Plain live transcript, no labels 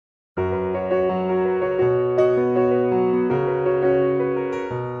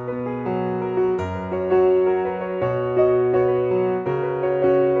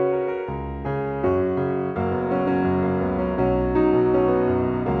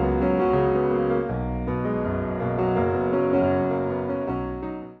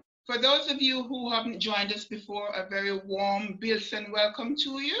For those of you who haven't joined us before, a very warm Bilston welcome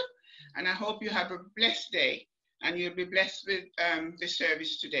to you. And I hope you have a blessed day and you'll be blessed with the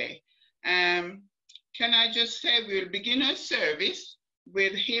service today. Can I just say we'll begin our service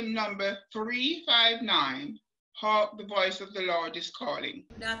with hymn number 359, Hark the Voice of the Lord is Calling.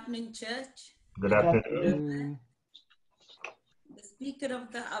 Good afternoon, church. Good afternoon. The speaker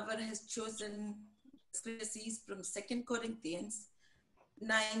of the hour has chosen scriptures from 2 Corinthians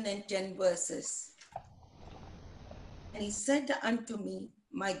 9 and 10 verses. And he said unto me,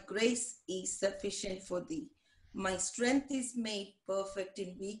 my grace is sufficient for thee. My strength is made perfect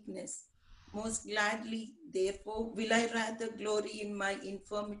in weakness. Most gladly, therefore, will I rather glory in my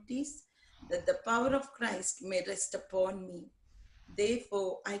infirmities, that the power of Christ may rest upon me.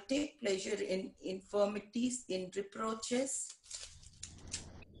 Therefore, I take pleasure in infirmities, in reproaches,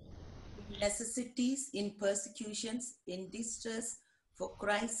 in necessities, in persecutions, in distress, for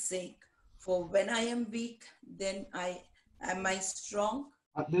Christ's sake. For when I am weak, then am I strong.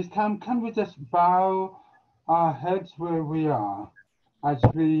 At this time, can we just bow our heads where we are, as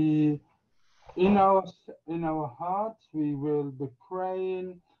we, in our hearts, we will be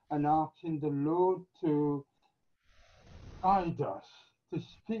praying and asking the Lord to guide us, to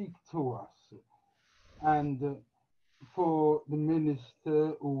speak to us, and for the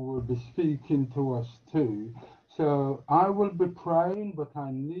minister who will be speaking to us too. So I will be praying, but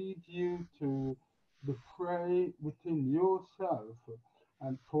I need you to pray within yourself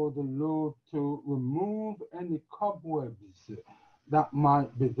and for the Lord to remove any cobwebs that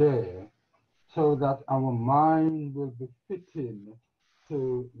might be there, so that our mind will be fitting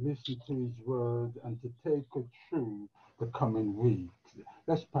to listen to his word and to take it through the coming weeks.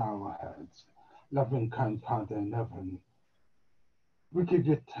 Let's bow our heads. Loving, kind Father in heaven, we give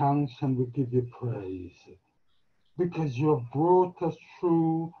you thanks and we give you praise, because you have brought us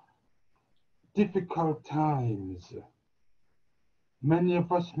through difficult times. Many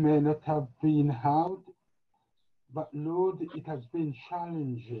of us may not have been out, but Lord, it has been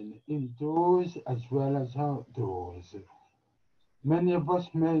challenging indoors as well as outdoors. Many of us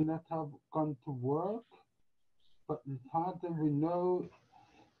may not have gone to work, but Father, we know,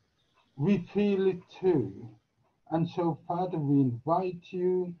 we feel it too. And so, Father, we invite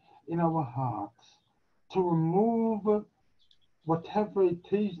you in our hearts to remove whatever it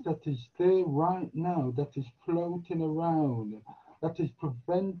is that is there right now, that is floating around, that is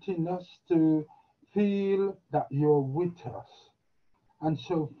preventing us to feel that you're with us. And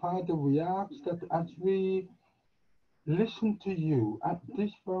so, Father, we ask that as we listen to you at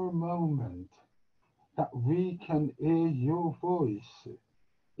this very moment, that we can hear your voice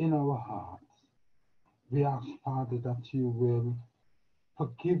in our hearts. We ask, Father, that you will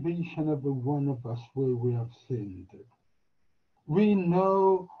forgive each and every one of us where we have sinned. We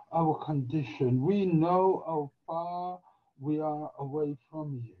know our condition. We know how far we are away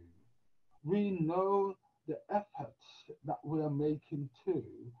from you. We know the efforts that we are making too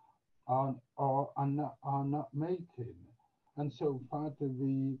are not making. And so, Father,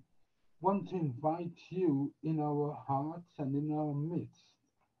 we want to invite you in our hearts and in our midst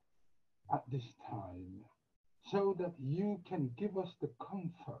at this time, so that you can give us the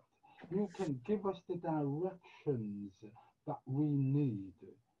comfort, you can give us the directions that we need,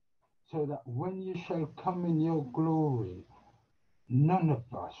 so that when you shall come in your glory, none of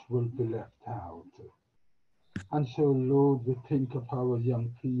us will be left out. And so, Lord, we think of our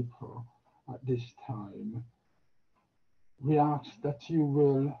young people at this time. We ask that you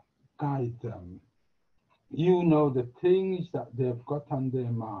will guide them. You know the things that they've got on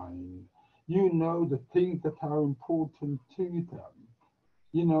their mind. You know the things that are important to them.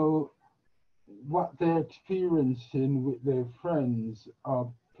 You know what they're experiencing with their friends,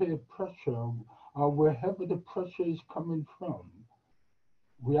 or peer pressure, or wherever the pressure is coming from.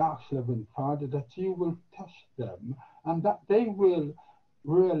 We ask, loving Father, that you will touch them and that they will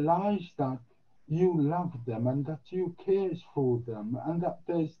realize that you love them and that you care for them and that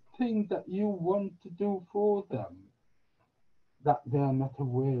there's things that you want to do for them that they are not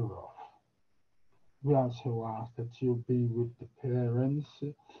aware of. We also ask that you be with the parents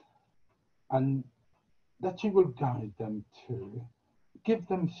and that you will guide them too. Give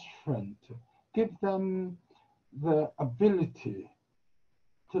them strength. Give them the ability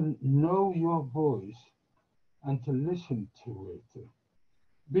to know your voice and to listen to it.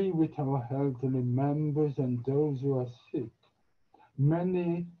 Be with our elderly members and those who are sick.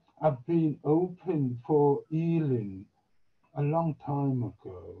 Many have been open for healing a long time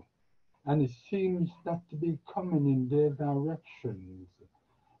ago, and it seems not to be coming in their directions.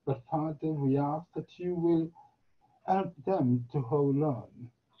 But Father, we ask that you will help them to hold on.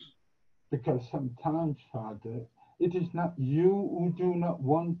 Because sometimes, Father, it is not you who do not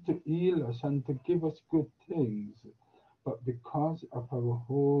want to heal us and to give us good things, but because of our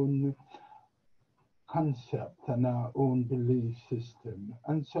own concept and our own belief system.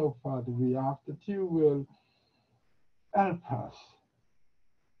 And so, Father, we ask that you will help us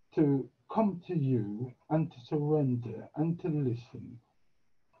to come to you and to surrender and to listen.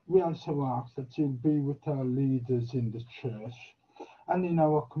 We also ask that you be with our leaders in the church and in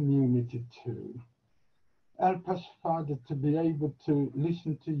our community too. Help us, Father, to be able to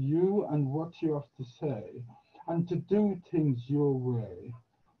listen to you and what you have to say and to do things your way.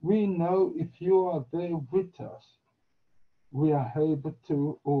 We know if you are there with us, we are able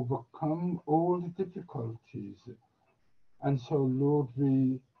to overcome all the difficulties. And so, Lord,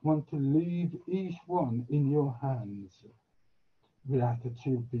 we want to leave each one in your hands. We ask that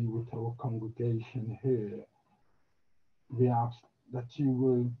you be with our congregation here. We ask that you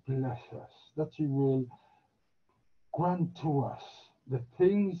will bless us, that you will grant to us the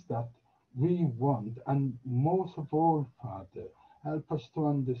things that we want, and most of all, Father, help us to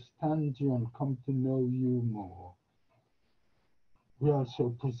understand you and come to know you more. We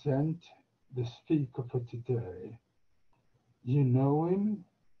also present the speaker for today. You know him,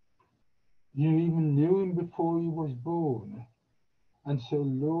 you even knew him before he was born. And so,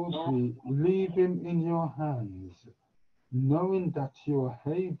 Lord, we leave him in your hands, knowing that you are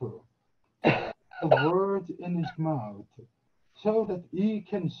able to put a word in his mouth so that he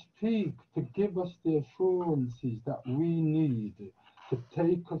can speak to give us the assurances that we need to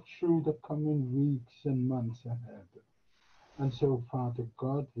take us through the coming weeks and months ahead. And so, Father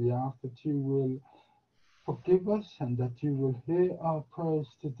God, we ask that you will forgive us and that you will hear our prayers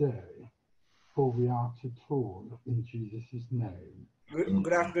today, for we ask it all in Jesus' name.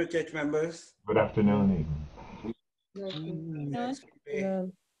 Good afternoon, church members. Good afternoon.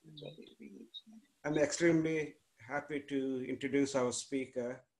 I'm extremely happy to introduce our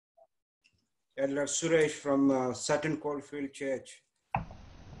speaker, Elder Suresh from Sutton Coldfield Church.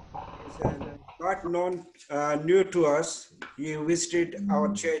 He's not new to us. He visited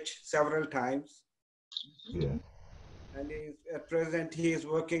our church several times. Yeah. And at present, he is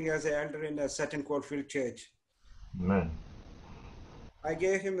working as an elder in a Sutton Coldfield Church. Amen. I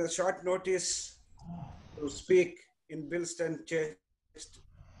gave him a short notice to speak in Bilston Church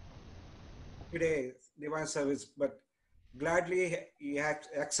today, divine service, but gladly he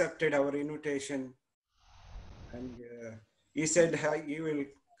accepted our invitation, and he said he will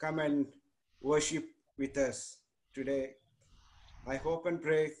come and worship with us today. I hope and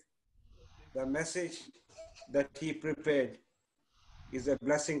pray the message that he prepared is a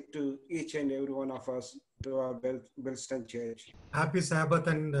blessing to each and every one of us, to our Bilston Church. Happy Sabbath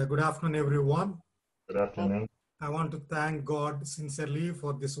and good afternoon, everyone. Good afternoon. I want to thank God sincerely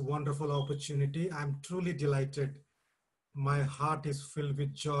for this wonderful opportunity. I'm truly delighted. My heart is filled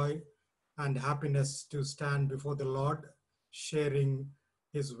with joy and happiness to stand before the Lord, sharing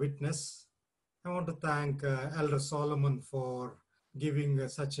his witness. I want to thank Elder Solomon for giving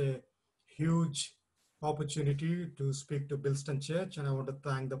such a huge opportunity to speak to Bilston Church. And I want to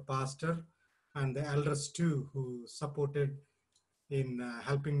thank the pastor and the elders too, who supported in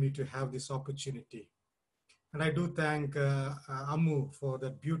helping me to have this opportunity. And I do thank Amu for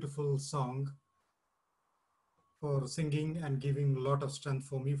that beautiful song, for singing and giving a lot of strength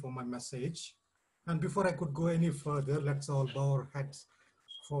for me for my message. And before I could go any further, let's all bow our heads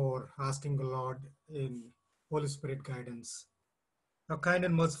for asking the Lord in Holy Spirit guidance. Our kind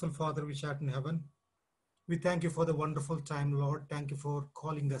and merciful Father, which art in heaven, we thank you for the wonderful time, Lord. Thank you for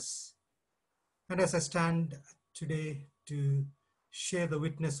calling us. And as I stand today to share the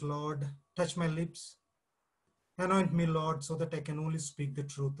witness, Lord, touch my lips. Anoint me, Lord, so that I can only speak the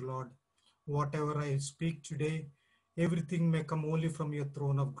truth, Lord. Whatever I speak today, everything may come only from your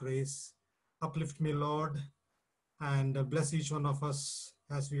throne of grace. Uplift me, Lord, and bless each one of us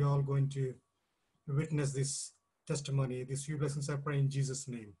as we all going to witness this testimony. These few blessings I pray in Jesus'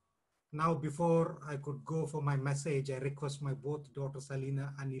 name. Now, before I could go for my message, I request my both daughters,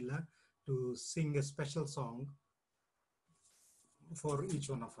 Alina and Anila, to sing a special song for each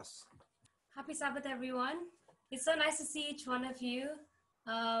one of us. Happy Sabbath, everyone. It's so nice to see each one of you.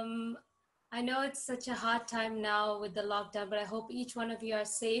 I know it's such a hard time now with the lockdown, but I hope each one of you are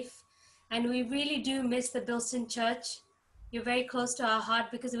safe. And we really do miss the Bilston Church. You're very close to our heart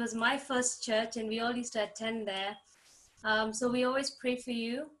because it was my first church and we all used to attend there. So we always pray for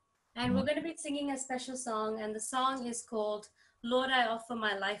you. And we're going to be singing a special song, and the song is called Lord, I Offer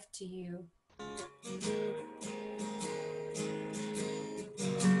My Life to You.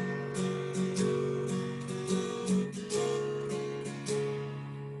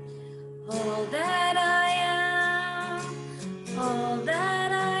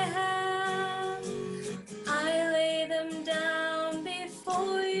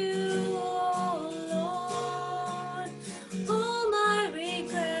 for you, oh Lord. All my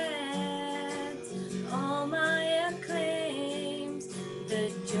regrets, all my acclaims,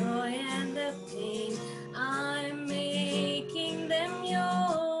 the joy and the pain, I'm making them yours.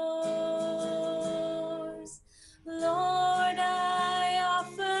 Lord, I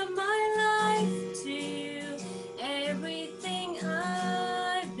offer my life to you, everything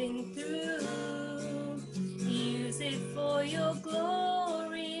I've been through. Use it for your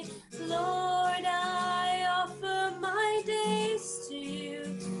glory. Lord, I offer my days to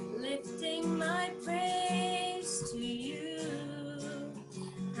you, lifting my praise to you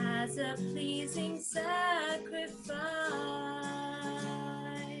as a pleasing sacrifice.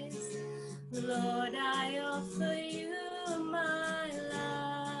 Lord, I offer you my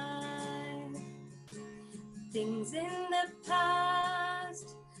life. Things in the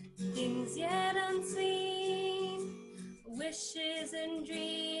past, things yet unseen, wishes and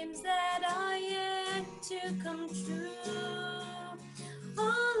dreams that are yet to come true.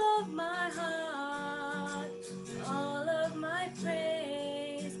 All of my heart, all of my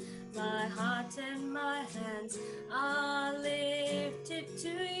praise, my heart and my hands are lifted to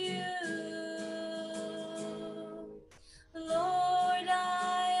you. Lord,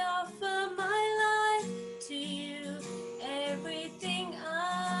 I offer my life to you, everything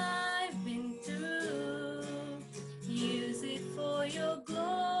I've been through. Use it for your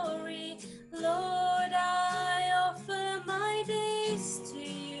glory. Lord, I offer my days to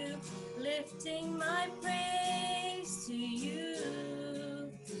you, lifting my praise to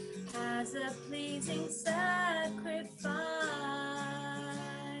you as a pleasing sacrifice.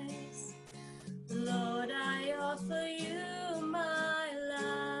 Lord, I offer you my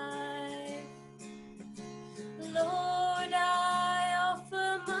life. Lord, I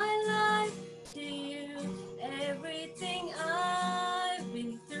offer my life to you, everything I've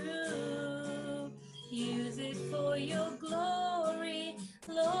been through. Use it for your glory.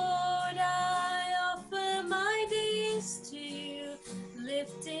 Lord, I offer my days to you,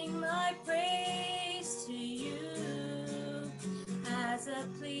 lifting my praise to you as a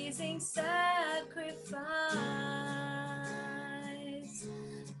pleasing sacrifice.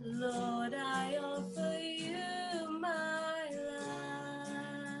 Lord, I offer you my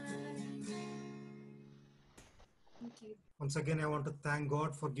life. Thank you. Once again, I want to thank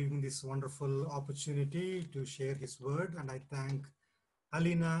God for giving this wonderful opportunity to share His word. And I thank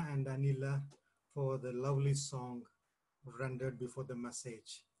Alina and Anila for the lovely song rendered before the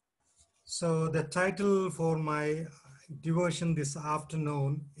message. So the title for my devotion this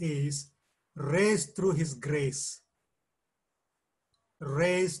afternoon is Raised Through His Grace.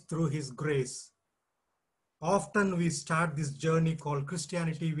 Raised through His grace. Often we start this journey called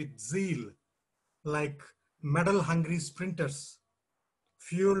Christianity with zeal, like medal-hungry sprinters.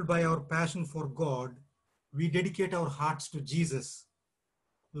 Fueled by our passion for God, we dedicate our hearts to Jesus,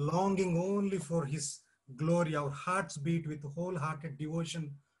 longing only for His glory. Our hearts beat with wholehearted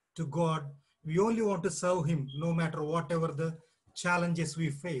devotion to God. We only want to serve Him no matter whatever the challenges we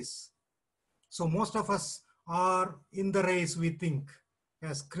face. So most of us are in the race, we think.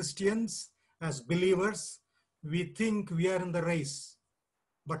 As Christians, as believers, we think we are in the race.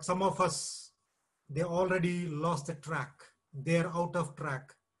 But some of us, they already lost the track. They're out of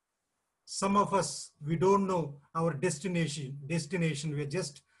track. Some of us, we don't know our destination. We're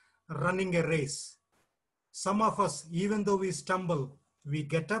just running a race. Some of us, even though we stumble, we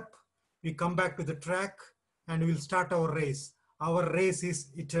get up, we come back to the track, and we'll start our race. Our race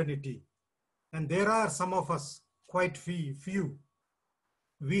is eternity. And there are some of us, quite few.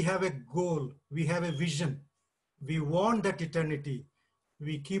 We have a goal, we have a vision. We want that eternity.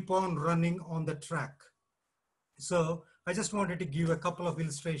 We keep on running on the track. So I just wanted to give a couple of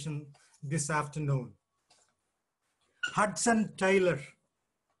illustrations this afternoon. Hudson Taylor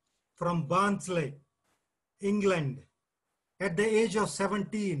from Barnsley, England. At the age of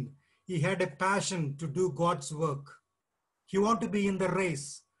 17, he had a passion to do God's work. He wanted to be in the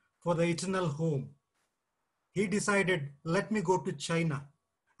race for the eternal home. He decided, let me go to China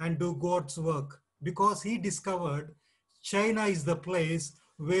and do God's work, because he discovered China is the place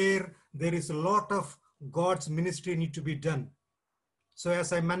where there is a lot of God's ministry need to be done. So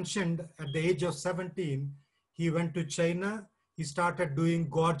as I mentioned, at the age of 17, he went to China. He started doing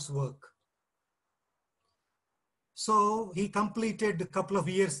God's work. So he completed a couple of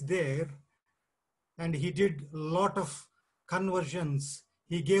years there, and he did a lot of conversions.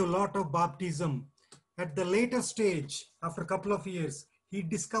 He gave a lot of baptism. At the later stage, after a couple of years, he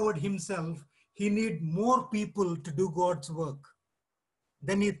discovered himself, he need more people to do God's work.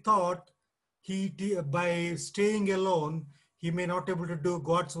 Then he thought, by staying alone, he may not able to do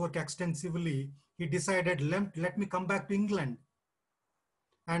God's work extensively. He decided, let me come back to England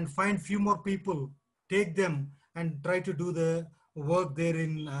and find few more people, take them and try to do the work there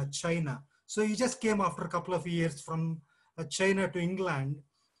in China. So he just came after a couple of years from China to England.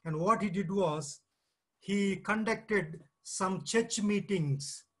 And what he did was he conducted some church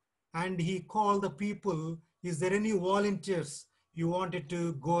meetings and he called the people, is there any volunteers you wanted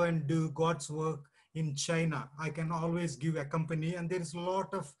to go and do God's work in China? I can always give a company, and there is a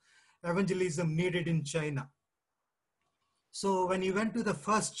lot of evangelism needed in China. So when he went to the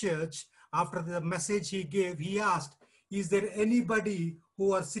first church, after the message he gave, he asked, is there anybody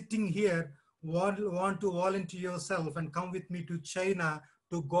who are sitting here want to volunteer yourself and come with me to China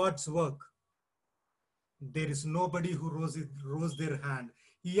to God's work? There is nobody who rose their hand.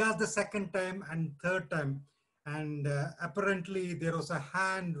 He asked the second time and third time, and apparently there was a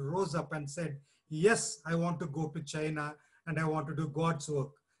hand rose up and said, yes, I want to go to China and I want to do God's work.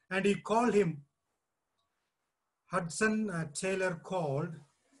 And he called him. Hudson Taylor called,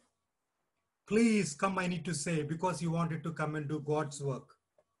 please come, I need to say, because he wanted to come and do God's work.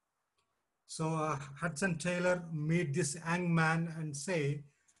 So Hudson Taylor made this young man and say,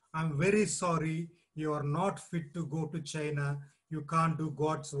 I'm very sorry, you are not fit to go to China, you can't do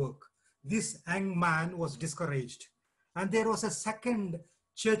God's work. This young man was discouraged. And there was a second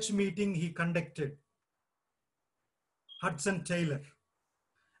church meeting he conducted, Hudson Taylor.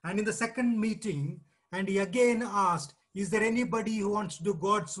 And in the second meeting, and he again asked, is there anybody who wants to do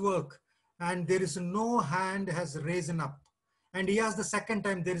God's work? And there is no hand has risen up. And he asked the second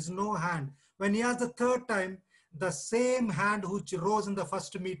time, there is no hand. When he asked the third time, the same hand which rose in the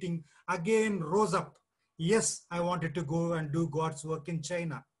first meeting again rose up. Yes, I wanted to go and do God's work in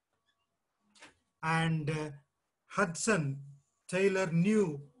China. And Hudson Taylor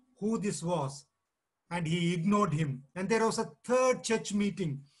knew who this was, and he ignored him. And there was a third church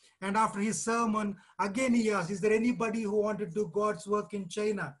meeting. And after his sermon, again he asked, is there anybody who wanted to do God's work in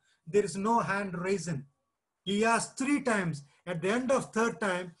China? There is no hand risen. He asked 3 times. At the end of third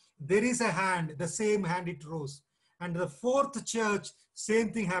time, there is a hand, the same hand it rose. And the fourth church,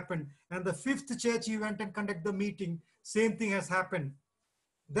 same thing happened. And the fifth church, he went and conducted the meeting, same thing has happened.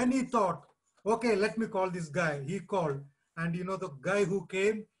 Then he thought, okay, let me call this guy. He called. And you know, the guy who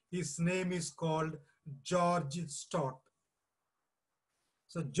came, his name is called George Stott.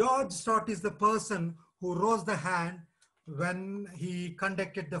 So George Stott is the person who rose the hand when he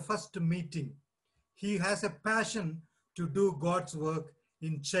conducted the first meeting. He has a passion to do God's work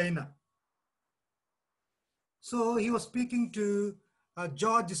in China. So he was speaking to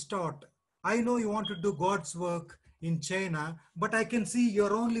George Stott. I know you want to do God's work in China, but I can see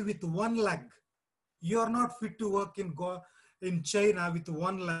you're only with one leg. You're not fit to work in China with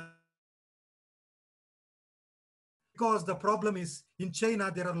one leg. Because the problem is, in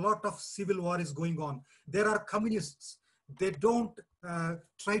China, there are a lot of civil war is going on. There are communists. They don't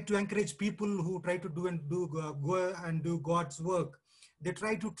try to encourage people who try to go and do God's work. They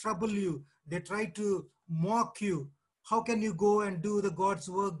try to trouble you. They try to mock you. How can you go and do the God's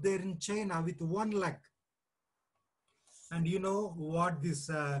work there in China with one leg? And you know what this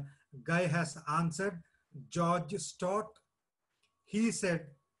guy has answered? George Stott. He said,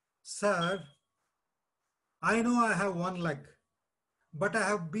 sir, I know I have one leg, but I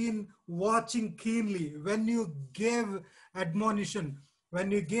have been watching keenly. When you gave admonition,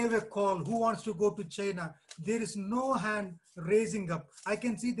 when you gave a call, who wants to go to China, there is no hand raising up. I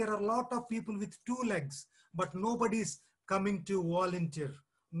can see there are a lot of people with 2 legs, but nobody is coming to volunteer.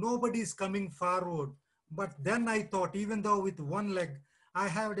 Nobody is coming forward. But then I thought, even though with 1 leg, I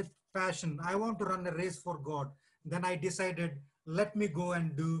have a passion. I want to run a race for God. Then I decided, let me go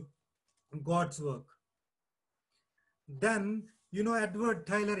and do God's work. Then, you know, Edward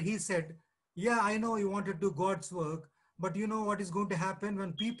Tyler, he said, yeah, I know you want to do God's work, but you know what is going to happen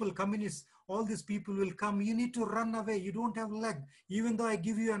when people, communists, all these people will come, you need to run away. You don't have a leg. Even though I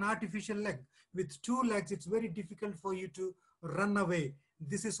give you an artificial leg, with 2 legs, it's very difficult for you to run away.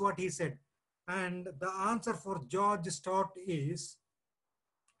 This is what he said. And the answer for George Stott is,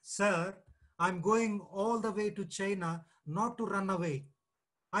 sir, I'm going all the way to China, not to run away.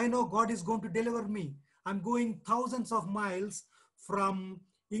 I know God is going to deliver me. I'm going thousands of miles from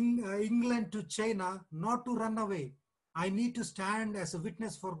England to China, not to run away. I need to stand as a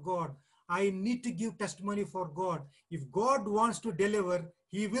witness for God. I need to give testimony for God. If God wants to deliver,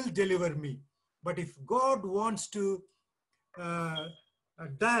 he will deliver me. But if God wants to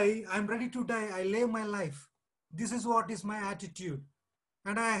die, I'm ready to die. I lay my life. This is what is my attitude.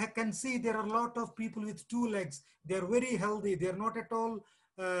 And I can see there are a lot of people with 2 legs. They're very healthy. They're not at all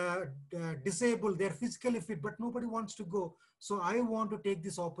disabled, they're physically fit, but nobody wants to go. So I want to take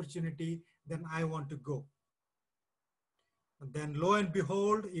this opportunity, then I want to go. And then lo and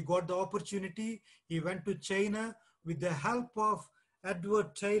behold, he got the opportunity. He went to China with the help of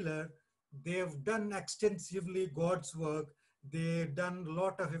Edward Taylor. They've done extensively God's work. They've done a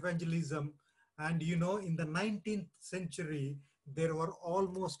lot of evangelism. And you know, in the 19th century, there were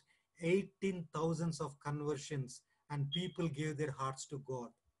almost 18,000 of conversions, and people gave their hearts to God.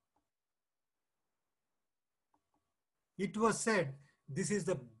 It was said this is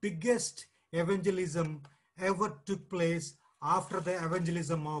the biggest evangelism ever took place after the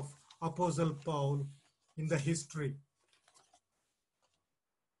evangelism of Apostle Paul in the history.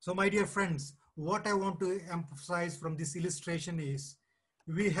 So my dear friends, what I want to emphasize from this illustration is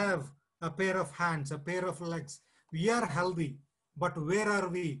we have a pair of hands, a pair of legs. We are healthy, but where are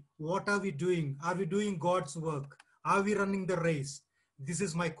we? What are we doing? Are we doing God's work? Are we running the race? This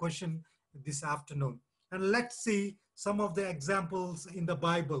is my question this afternoon. And let's see some of the examples in the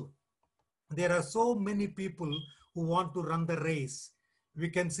Bible. There are so many people who want to run the race. We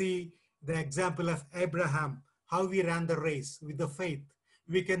can see the example of Abraham, how he ran the race with the faith.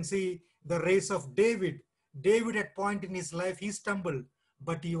 We can see the race of David. David at point in his life, he stumbled,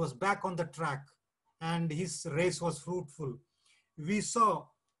 but he was back on the track and his race was fruitful. We saw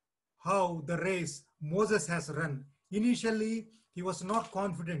how the race Moses has run. Initially, he was not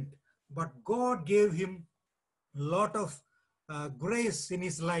confident, but God gave him a lot of grace in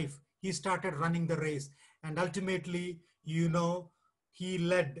his life. He started running the race, and ultimately, you know, he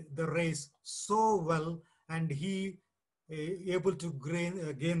led the race so well, and he able to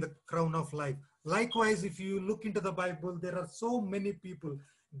gain the crown of life. Likewise, if you look into the Bible, there are so many people.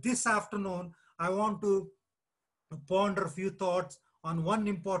 This afternoon, I want to ponder a few thoughts on one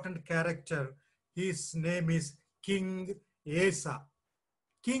important character. His name is King Asa.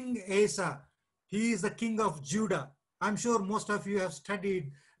 King Asa, he is the king of Judah. I'm sure most of you have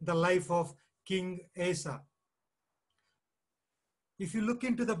studied the life of King Asa. If you look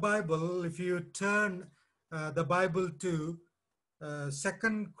into the Bible, if you turn the Bible to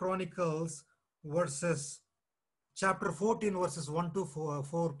 2nd Chronicles verses chapter 14 verses 1 to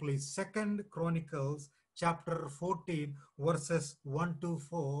 4, please. 2nd Chronicles chapter 14 verses 1 to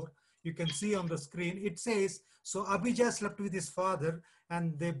 4. You can see on the screen, it says, so Abijah slept with his father,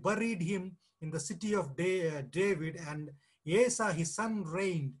 and they buried him in the city of David, and Asa his son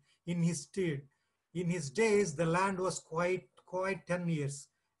reigned in his stead. In his days the land was quite 10 years,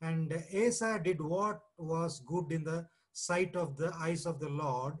 and Asa did what was good in the sight of the eyes of the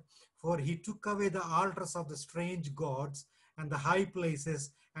Lord, for he took away the altars of the strange gods and the high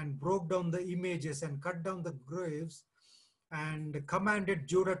places, and broke down the images and cut down the graves, and commanded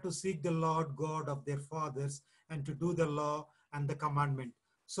Judah to seek the Lord God of their fathers and to do the law and the commandment.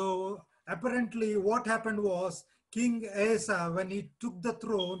 So apparently what happened was, King Asa, when he took the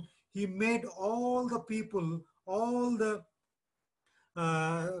throne, he made all the people, all the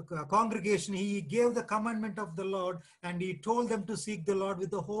congregation, he gave the commandment of the Lord, and he told them to seek the Lord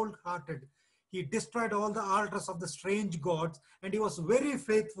with the wholehearted. He destroyed all the altars of the strange gods, and he was very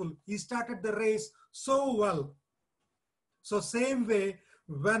faithful. He started the race so well. So same way,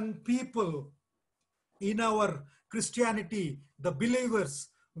 when people in our Christianity, the believers,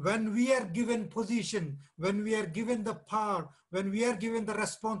 when we are given position, when we are given the power, when we are given the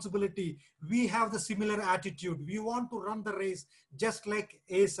responsibility, we have the similar attitude. We want to run the race just like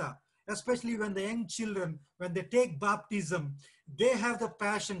Asa, especially when the young children, when they take baptism, they have the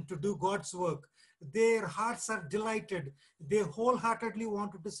passion to do God's work. Their hearts are delighted. They wholeheartedly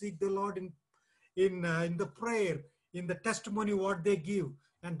wanted to seek the Lord in the prayer, in the testimony what they give.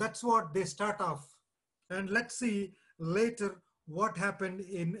 And that's what they start off. And let's see later what happened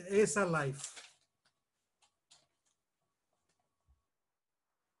in Asa's life.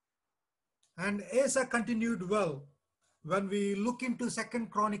 And Asa continued well. When we look into 2nd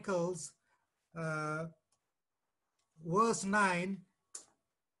Chronicles, verse 9,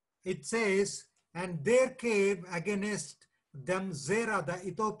 it says, and there came against them Zerah the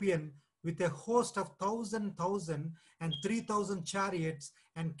Ethiopian with a host of 1,000 and 3,000 chariots,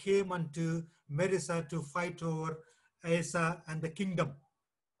 and came unto Marissa to fight over Asa and the kingdom.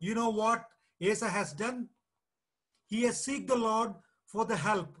 You know what Asa has done? He has sought the Lord for the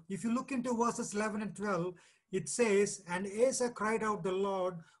help. If you look into verses 11 and 12, it says, and Asa cried out the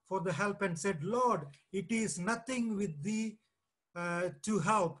Lord for the help and said, Lord, it is nothing with thee to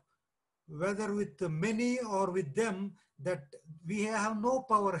help, whether with the many or with them, that we have no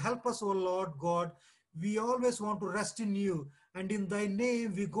power. Help us, O Lord God. We always want to rest in you. And in thy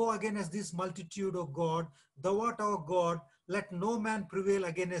name we go against this multitude, O God. Thou art our God. let no man prevail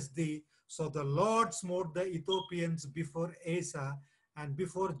against thee. So the Lord smote the Ethiopians before Asa and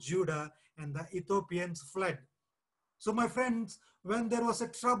before Judah, and the Ethiopians fled. So my friends, when there was a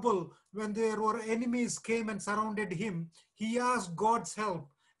trouble, when there were enemies came and surrounded him, he asked God's help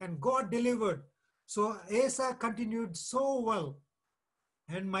and God delivered. So Asa continued so well.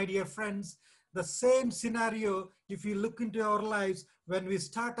 And my dear friends, the same scenario, if you look into our lives, when we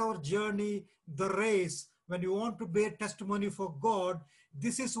start our journey, the race, when you want to bear testimony for God,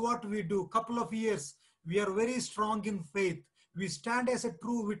 this is what we do. Couple of years, we are very strong in faith. We stand as a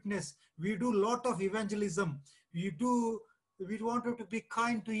true witness. We do a lot of evangelism. We want to be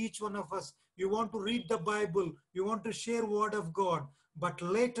kind to each one of us. You want to read the Bible. You want to share word of God. But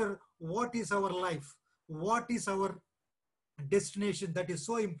later, what is our life? What is our destination? That is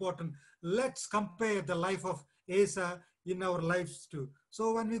so important. Let's compare the life of Asa in our lives too.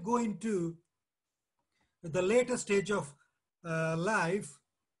 So when we go into the later stage of life,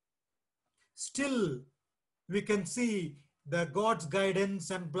 still we can see the God's guidance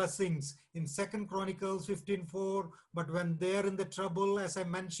and blessings in 2 Chronicles 15:4. But when they are in the trouble, as I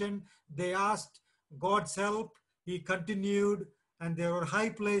mentioned, they asked God's help. He continued, and there were high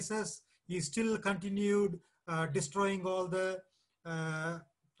places. He still continued destroying all the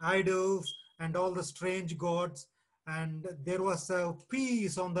idols and all the strange gods. And there was a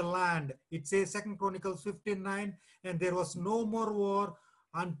peace on the land. It says 2 Chronicles 15:9, and there was no more war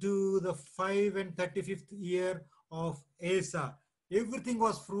unto the 5 and 35th year of Asa. Everything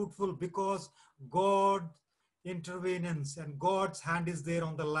was fruitful because God's intervenence and God's hand is there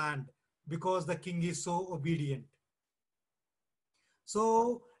on the land, because the king is so obedient.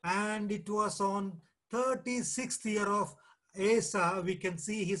 So, and it was on 36th year of Asa, we can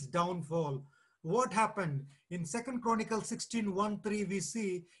see his downfall. What happened? In 2 Chronicles 16:1-3, we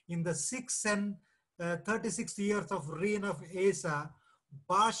see in the 6th and 36th years of reign of Asa,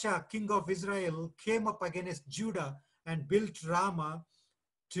 Baasha, king of Israel, came up against Judah and built Ramah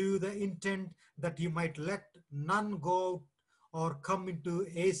to the intent that he might let none go or come into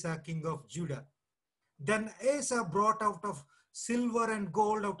Asa, king of Judah. Then Asa brought out of silver and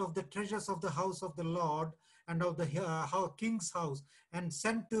gold out of the treasures of the house of the Lord and of the king's house, and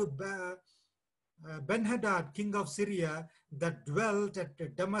sent to Ben-Hadad, king of Syria, that dwelt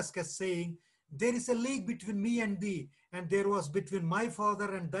at Damascus, saying, there is a league between me and thee, and there was between my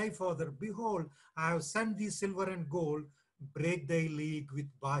father and thy father. Behold, I have sent thee silver and gold. Break thy league with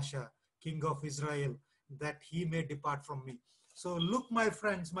Baasha, king of Israel, that he may depart from me. So look, my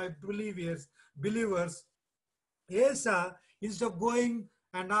friends, my believers, Asa, instead of going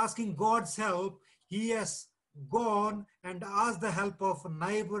and asking God's help, he has gone and asked the help of a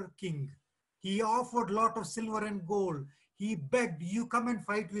neighbor king. He offered a lot of silver and gold. He begged, you come and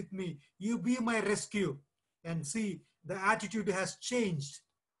fight with me. You be my rescue. And see, the attitude has changed.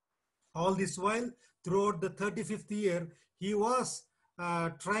 All this while, throughout the 35th year, he was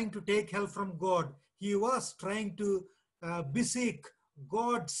trying to take help from God. He was trying to beseech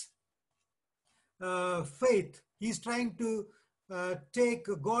God's faith. He's trying to take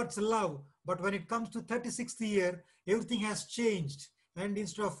God's love. But when it comes to 36th year, everything has changed. And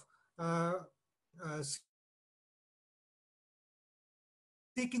instead of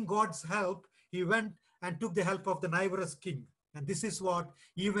seeking God's help, he went and took the help of the neighbor's king. And this is what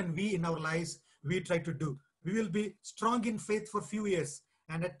even we in our lives, we try to do. We will be strong in faith for a few years,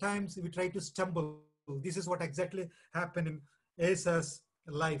 and at times we try to stumble. This is what exactly happened in Asa's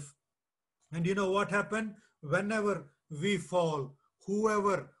life. And you know what happened? Whenever we fall,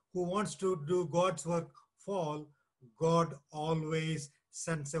 whoever who wants to do God's work fall, God always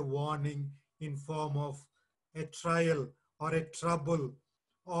sends a warning in form of a trial or a trouble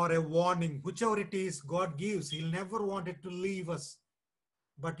or a warning. Whichever it is, God gives. He'll never want it to leave us.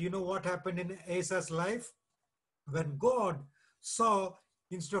 But you know what happened in Asa's life? When God saw,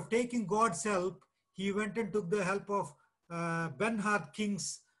 instead of taking God's help, he went and took the help of Ben-Hadad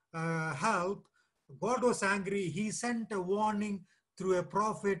king's help. God was angry. He sent a warning through a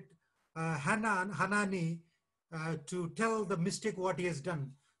prophet, Hanani, to tell the mistake what he has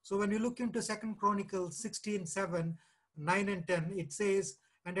done. So when you look into 2 Chronicles 16:7, 9 and 10, it says,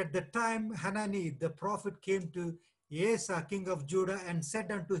 and at the time Hanani, the prophet, came to Asa, king of Judah, and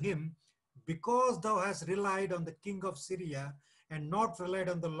said unto him, because thou hast relied on the king of Syria and not relied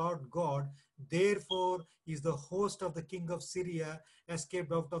on the Lord God, therefore is the host of the king of Syria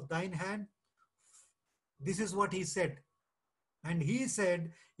escaped out of thine hand. This is what he said. And he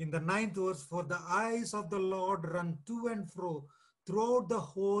said in the 9th verse, for the eyes of the Lord run to and fro throughout the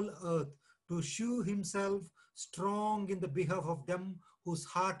whole earth, to shew himself strong in the behalf of them whose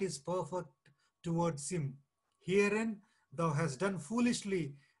heart is perfect towards him. Herein Thou hast done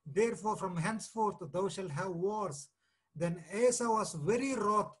foolishly. Therefore, from henceforth thou shalt have wars. Then Asa was very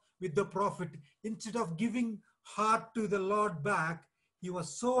wroth with the prophet. Instead of giving heart to the Lord back, he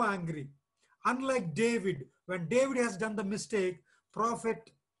was so angry. Unlike David, when David has done the mistake,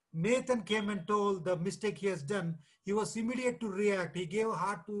 prophet Nathan came and told the mistake he has done. He was immediate to react. He gave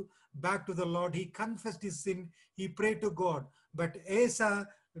heart back to the Lord. He confessed his sin. He prayed to God. But Asa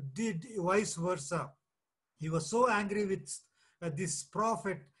did vice versa. He was so angry with this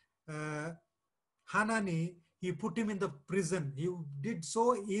prophet Hanani, he put him in the prison. He did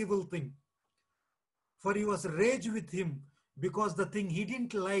so evil thing. For he was rage with him because the thing he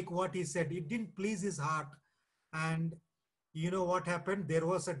didn't like what he said. It didn't please his heart. And you know what happened? There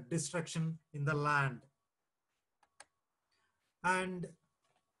was a destruction in the land. And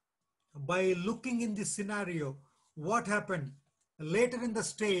by looking in this scenario, what happened? Later in the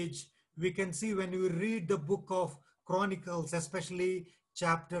stage, we can see when we read the book of Chronicles, especially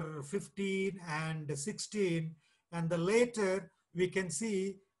chapter 15 and 16, and the later we can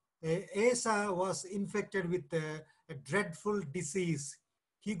see Asa was infected with a dreadful disease.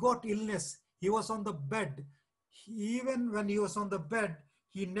 He got illness. He was on the bed. Even when he was on the bed,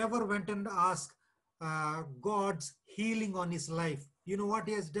 he never went and asked God's healing on his life. You know what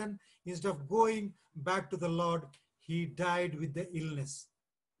he has done? Instead of going back to the Lord, he died with the illness.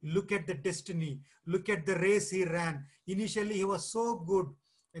 Look at the destiny. Look at the race he ran. Initially, he was so good.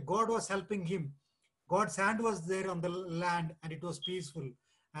 God was helping him. God's hand was there on the land and it was peaceful.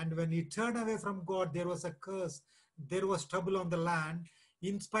 And when he turned away from God, there was a curse. There was trouble on the land.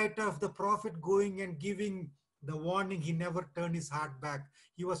 In spite of the prophet going and giving the warning, he never turned his heart back.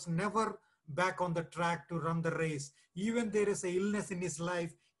 He was never back on the track to run the race. Even there is a illness in his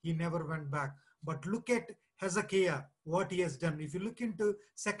life, he never went back. But look at Hezekiah, what he has done. If you look into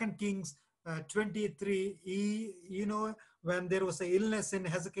 2 Kings 23, when there was an illness in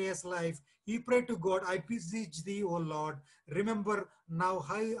Hezekiah's life, he prayed to God, I beseech thee, O Lord, remember now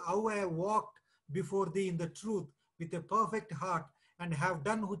how I walked before thee in the truth with a perfect heart and have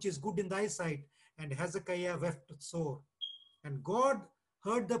done which is good in thy sight. And Hezekiah wept sore. And God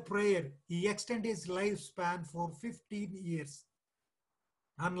heard the prayer. He extended his lifespan for 15 years.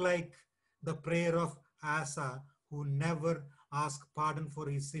 Unlike the prayer of Asa, who never asked pardon for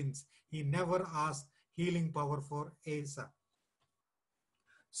his sins. He never asked healing power for Asa.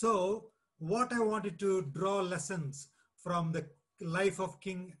 So, what I wanted to draw lessons from the life of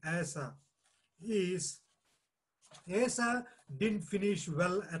King Asa is Asa didn't finish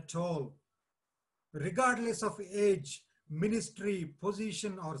well at all. Regardless of age, ministry,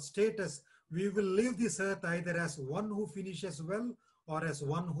 position, or status, we will leave this earth either as one who finishes well or as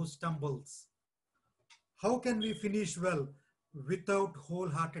one who stumbles. How can we finish well without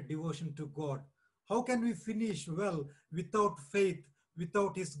wholehearted devotion to God? How can we finish well without faith,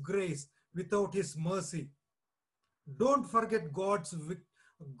 without His grace, without His mercy? Don't forget God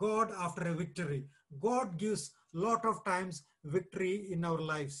after a victory. God gives a lot of times victory in our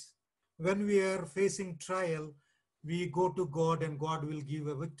lives. When we are facing trial, we go to God and God will give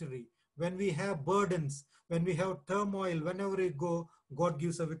a victory. When we have burdens, when we have turmoil, whenever we go, God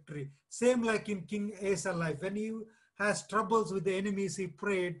gives a victory. Same like in King Asa's life. When he has troubles with the enemies, he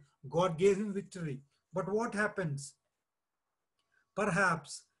prayed, God gave him victory. But what happens?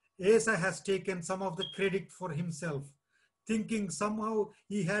 Perhaps Asa has taken some of the credit for himself, thinking somehow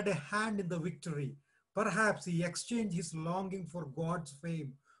he had a hand in the victory. Perhaps he exchanged his longing for God's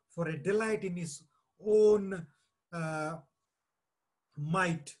fame for a delight in his own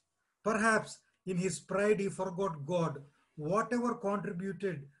might. Perhaps in his pride he forgot God. Whatever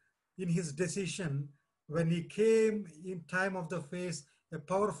contributed in his decision, when he came in time of the face a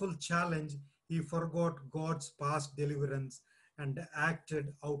powerful challenge, he forgot God's past deliverance and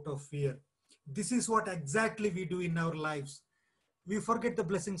acted out of fear. This is what exactly we do in our lives. We forget the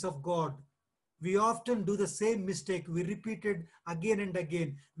blessings of God. We often do the same mistake. We repeat it again and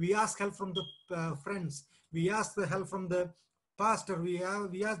again. We ask help from the friends. We ask the help from the pastor. We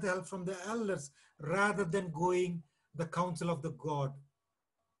ask the help from the elders rather than going the counsel of the God.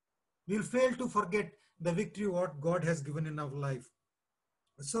 We'll fail to forget the victory what God has given in our life.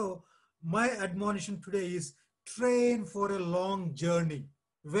 So my admonition today is train for a long journey.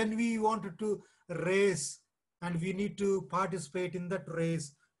 When we wanted to race and we need to participate in that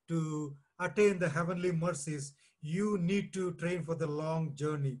race to attain the heavenly mercies, you need to train for the long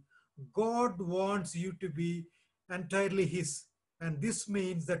journey. God wants you to be entirely His. And this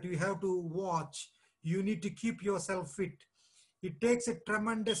means that you have to watch. You need to keep yourself fit. It takes a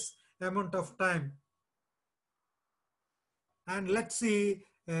tremendous amount of time. And let's see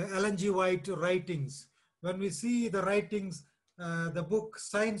Ellen G. White writings. When we see the writings, the book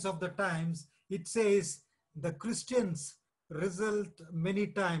Signs of the Times, it says the Christians result many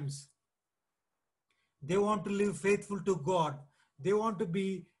times. They want to live faithful to God. They want to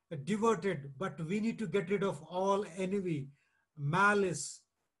be devoted, but we need to get rid of all envy, malice,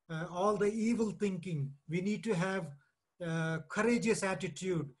 all the evil thinking. We need to have courageous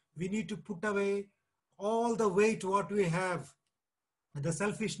attitude. We need to put away all the weight what we have, the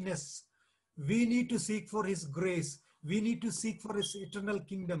selfishness. We need to seek for his grace. We need to seek for his eternal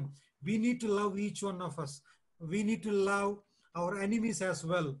kingdom. We need to love each one of us. We need to love our enemies as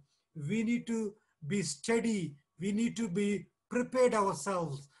well. We need to be steady. We need to be prepared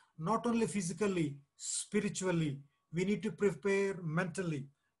ourselves, not only physically, spiritually. We need to prepare mentally.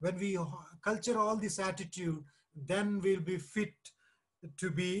 When we culture all this attitude, then we'll be fit to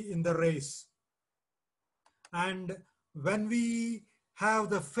be in the race. And when we have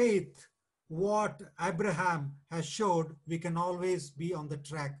the faith, what Abraham has showed, we can always be on the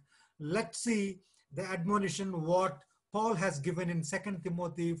track. Let's see the admonition what Paul has given in 2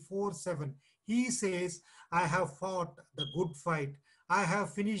 Timothy 4:7. He says, I have fought the good fight. I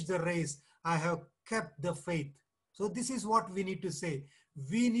have finished the race. I have kept the faith. So this is what we need to say.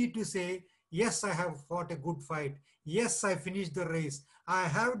 We need to say, yes, I have fought a good fight. Yes, I finished the race. I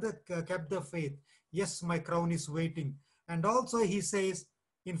have kept the faith. Yes, my crown is waiting. And also he says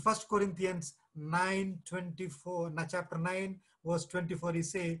in 1 Corinthians 9:24, chapter 9, verse 24, he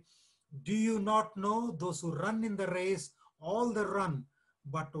says, do you not know those who run in the race, all the run,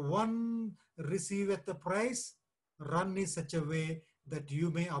 but one receiveth the prize? Run in such a way that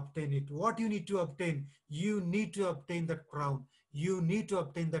you may obtain it. What you need to obtain? You need to obtain that crown. You need to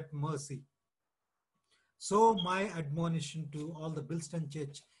obtain that mercy. So my admonition to all the Bilston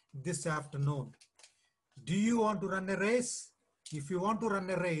Church this afternoon, do you want to run a race? If you want to run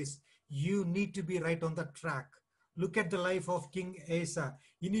a race, you need to be right on the track. Look at the life of King Asa.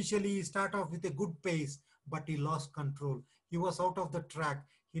 Initially, he started off with a good pace, but he lost control. He was out of the track.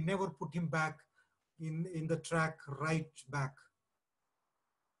 He never put him back in the track right back.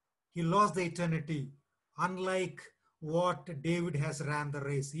 He lost the eternity, unlike what David has ran the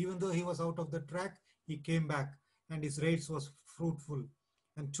race. Even though he was out of the track, he came back and his race was fruitful.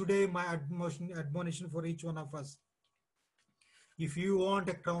 And today, my admonition for each one of us, if you want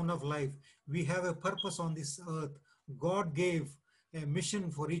a crown of life, we have a purpose on this earth. God gave a mission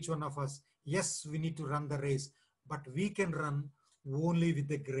for each one of us. Yes, we need to run the race, but we can run only with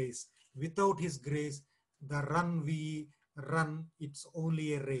the grace. Without his grace, the run we run, it's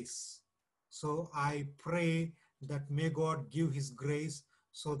only a race. So I pray that may God give his grace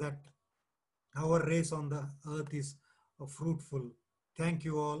so that our race on the earth is fruitful. Thank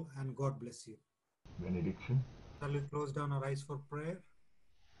you all, and God bless you. Benediction. Shall we close down our eyes for prayer?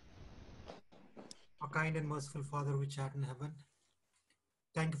 Our kind and merciful Father which art in heaven,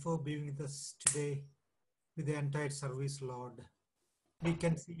 thank you for being with us today with the entire service, Lord. We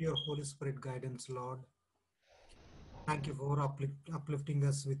can see your Holy Spirit guidance, Lord. Thank you for uplifting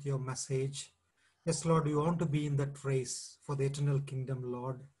us with your message. Yes, Lord, we want to be in that race for the eternal kingdom,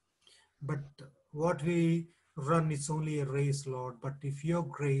 Lord. But what we run is only a race, Lord. But if your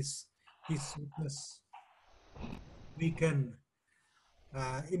grace is with us, we can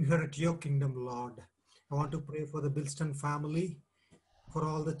inherit your kingdom, Lord. I want to pray for the Bilston family, for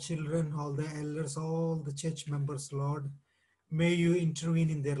all the children, all the elders, all the church members, Lord. May you intervene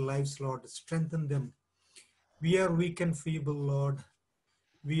in their lives, Lord. Strengthen them. We are weak and feeble, Lord.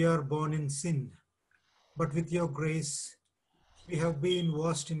 We are born in sin. But with your grace, we have been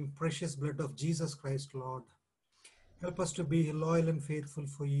washed in precious blood of Jesus Christ, Lord. Help us to be loyal and faithful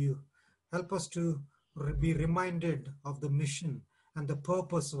for you. Help us to be reminded of the mission and the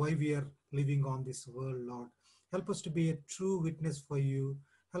purpose why we are living on this world, Lord. Help us to be a true witness for you.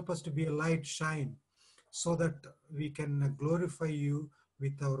 Help us to be a light shine so that we can glorify you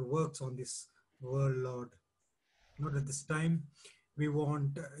with our works on this world, Lord. Lord, at this time, we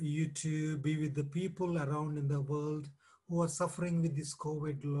want you to be with the people around in the world who are suffering with this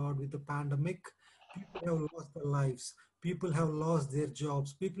COVID, Lord, with the pandemic. People have lost their lives. People have lost their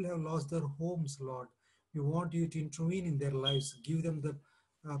jobs. People have lost their homes, Lord. We want you to intervene in their lives. Give them the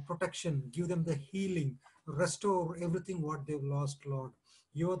protection. Give them the healing. Restore everything what they've lost, Lord.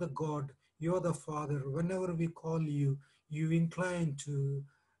 You're the God. You're the Father. Whenever we call you, you incline to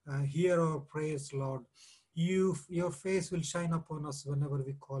hear our prayers, Lord. Your face will shine upon us whenever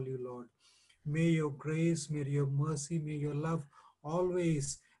we call you, Lord. May your grace, may your mercy, may your love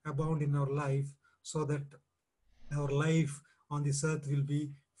always abound in our life so that our life on this earth will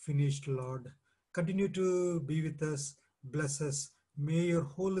be finished, Lord. Continue to be with us, bless us. May your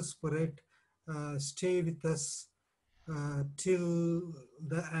Holy Spirit stay with us till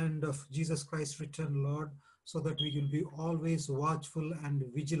the end of Jesus Christ's return, Lord, so that we will be always watchful and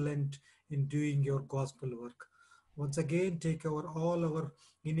vigilant in doing your gospel work. Once again, take all our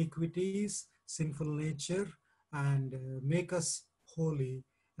iniquities, sinful nature, and make us holy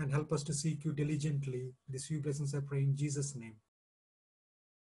and help us to seek you diligently. These few blessings I pray in Jesus' name.